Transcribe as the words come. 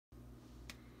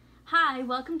Hi,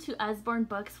 welcome to Usborne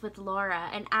Books with Laura,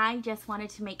 and I just wanted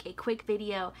to make a quick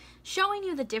video showing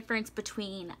you the difference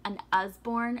between an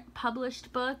Usborne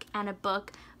published book and a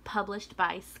book published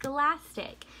by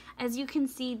Scholastic. As you can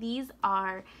see, these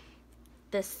are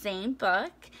the same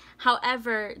book.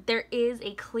 However, there is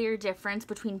a clear difference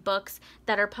between books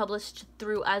that are published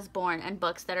through Usborne and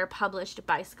books that are published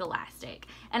by Scholastic.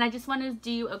 And I just want to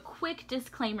do a quick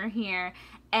disclaimer here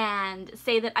and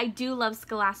say that I do love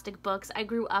Scholastic books. I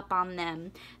grew up on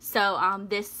them. So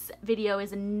this video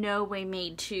is in no way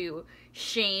made to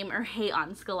shame or hate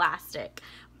on Scholastic.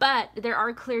 But there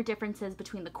are clear differences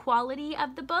between the quality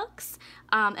of the books,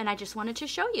 and I just wanted to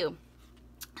show you.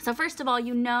 So first of all,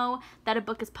 you know that a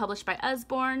book is published by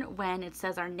Usborne when it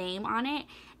says our name on it,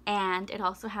 and it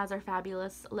also has our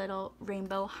fabulous little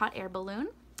rainbow hot air balloon.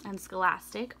 And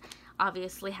Scholastic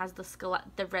obviously has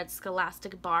the red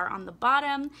Scholastic bar on the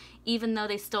bottom. Even though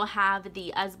they still have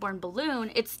the Usborne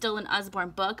balloon, it's still an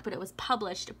Usborne book, but it was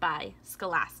published by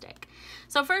Scholastic.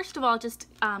 So first of all, just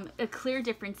a clear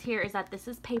difference here is that this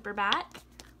is paperback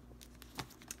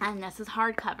and this is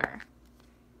hardcover.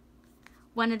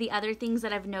 One of the other things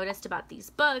that I've noticed about these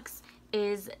books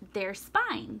is their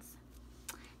spines.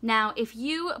 Now, if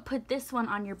you put this one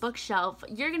on your bookshelf,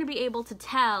 you're going to be able to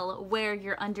tell where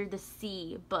your Under the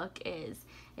Sea book is.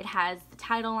 It has the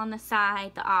title on the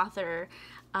side, the author.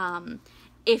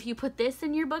 If you put this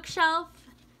in your bookshelf,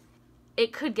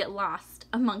 it could get lost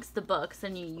amongst the books,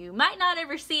 and you might not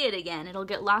ever see it again. It'll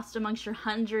get lost amongst your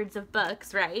hundreds of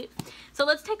books, right? So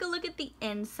let's take a look at the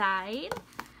inside.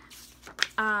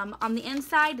 On the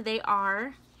inside, they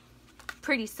are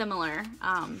pretty similar,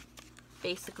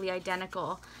 basically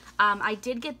identical. I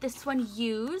did get this one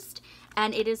used,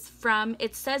 and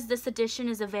it says this edition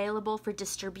is available for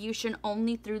distribution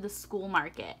only through the school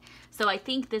market. So I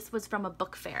think this was from a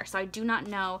book fair. So I do not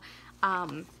know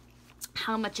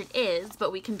how much it is,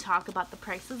 but we can talk about the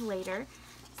prices later.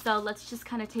 So let's just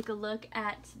kind of take a look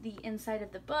at the inside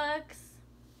of the books.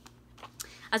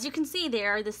 As you can see, they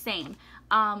are the same.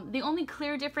 The only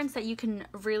clear difference that you can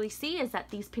really see is that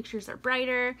these pictures are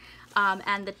brighter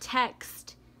and the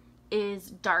text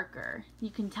is darker. You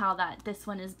can tell that this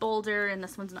one is bolder and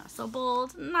this one's not so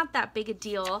bold. Not that big a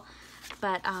deal,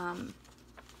 but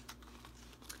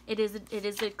it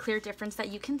is a clear difference that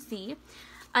you can see.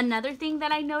 Another thing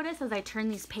that I notice as I turn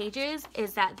these pages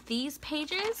is that these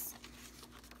pages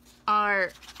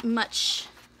are much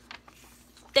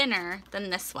thinner than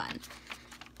this one.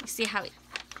 You see how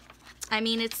I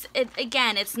mean,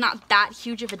 again, it's not that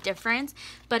huge of a difference,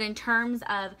 but in terms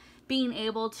of being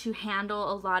able to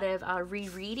handle a lot of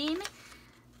rereading,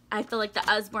 I feel like the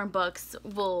Usborne books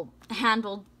will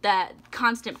handle that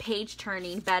constant page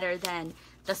turning better than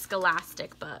the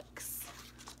Scholastic books.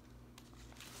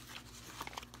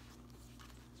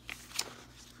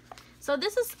 So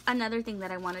this is another thing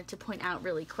that I wanted to point out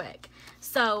really quick.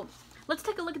 So let's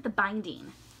take a look at the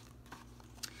binding.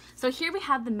 So here we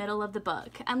have the middle of the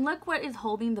book, and look what is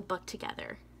holding the book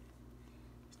together.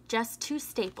 Just two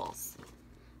staples.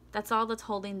 That's all that's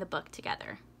holding the book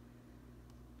together.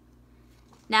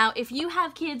 Now, if you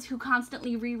have kids who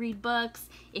constantly reread books,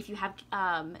 if you have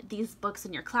these books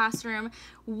in your classroom,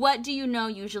 what do you know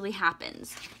usually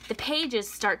happens? The pages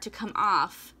start to come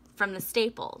off from the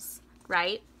staples,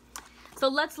 right? So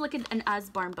let's look at an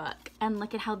Usborne book and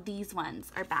look at how these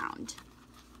ones are bound.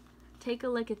 Take a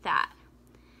look at that.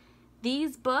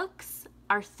 These books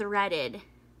are threaded.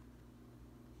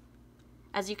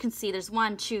 As you can see, there's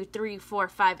 1, 2, 3, 4,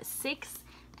 5, 6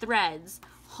 threads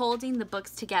holding the books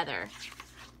together.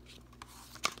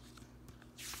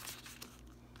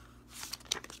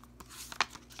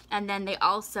 And then they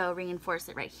also reinforce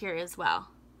it right here as well.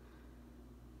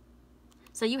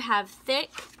 So you have thick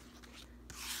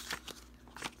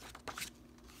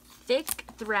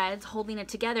threads holding it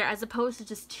together as opposed to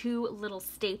just two little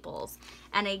staples.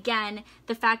 And again,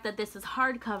 the fact that this is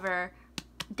hardcover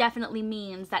definitely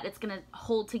means that it's going to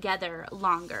hold together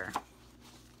longer.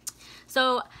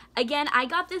 So again, I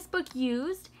got this book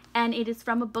used and it is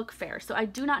from a book fair, so I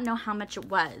do not know how much it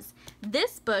was.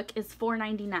 This book is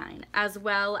 $4.99, as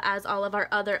well as all of our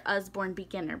other Usborne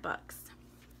beginner books.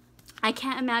 I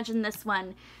can't imagine this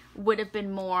one would have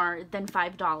been more than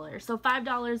 $5. So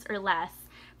 $5 or less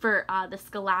for the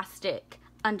Scholastic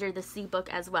Under the Sea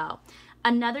book as well.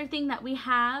 Another thing that we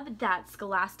have that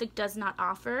Scholastic does not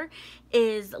offer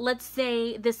is, let's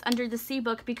say this Under the Sea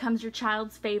book becomes your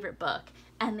child's favorite book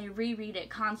and they reread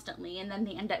it constantly and then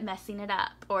they end up messing it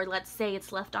up. Or let's say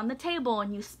it's left on the table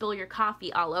and you spill your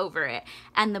coffee all over it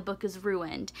and the book is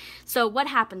ruined. So what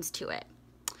happens to it?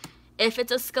 If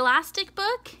it's a Scholastic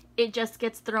book, it just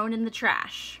gets thrown in the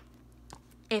trash.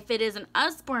 If it is an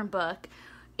Usborne book,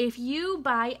 if you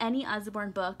buy any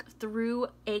Usborne book through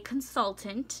a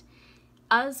consultant,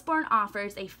 Usborne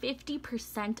offers a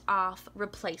 50% off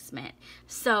replacement.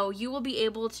 So you will be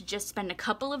able to just spend a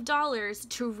couple of dollars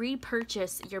to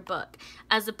repurchase your book,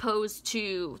 as opposed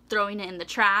to throwing it in the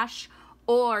trash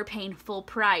or paying full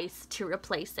price to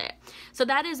replace it. So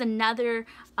that is another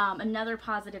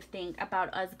positive thing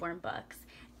about Usborne books.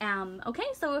 Okay,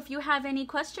 so if you have any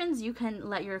questions, you can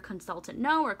let your consultant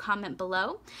know or comment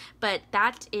below. But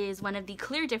that is one of the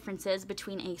clear differences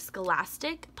between a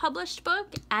Scholastic published book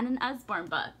and an Usborne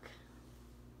book.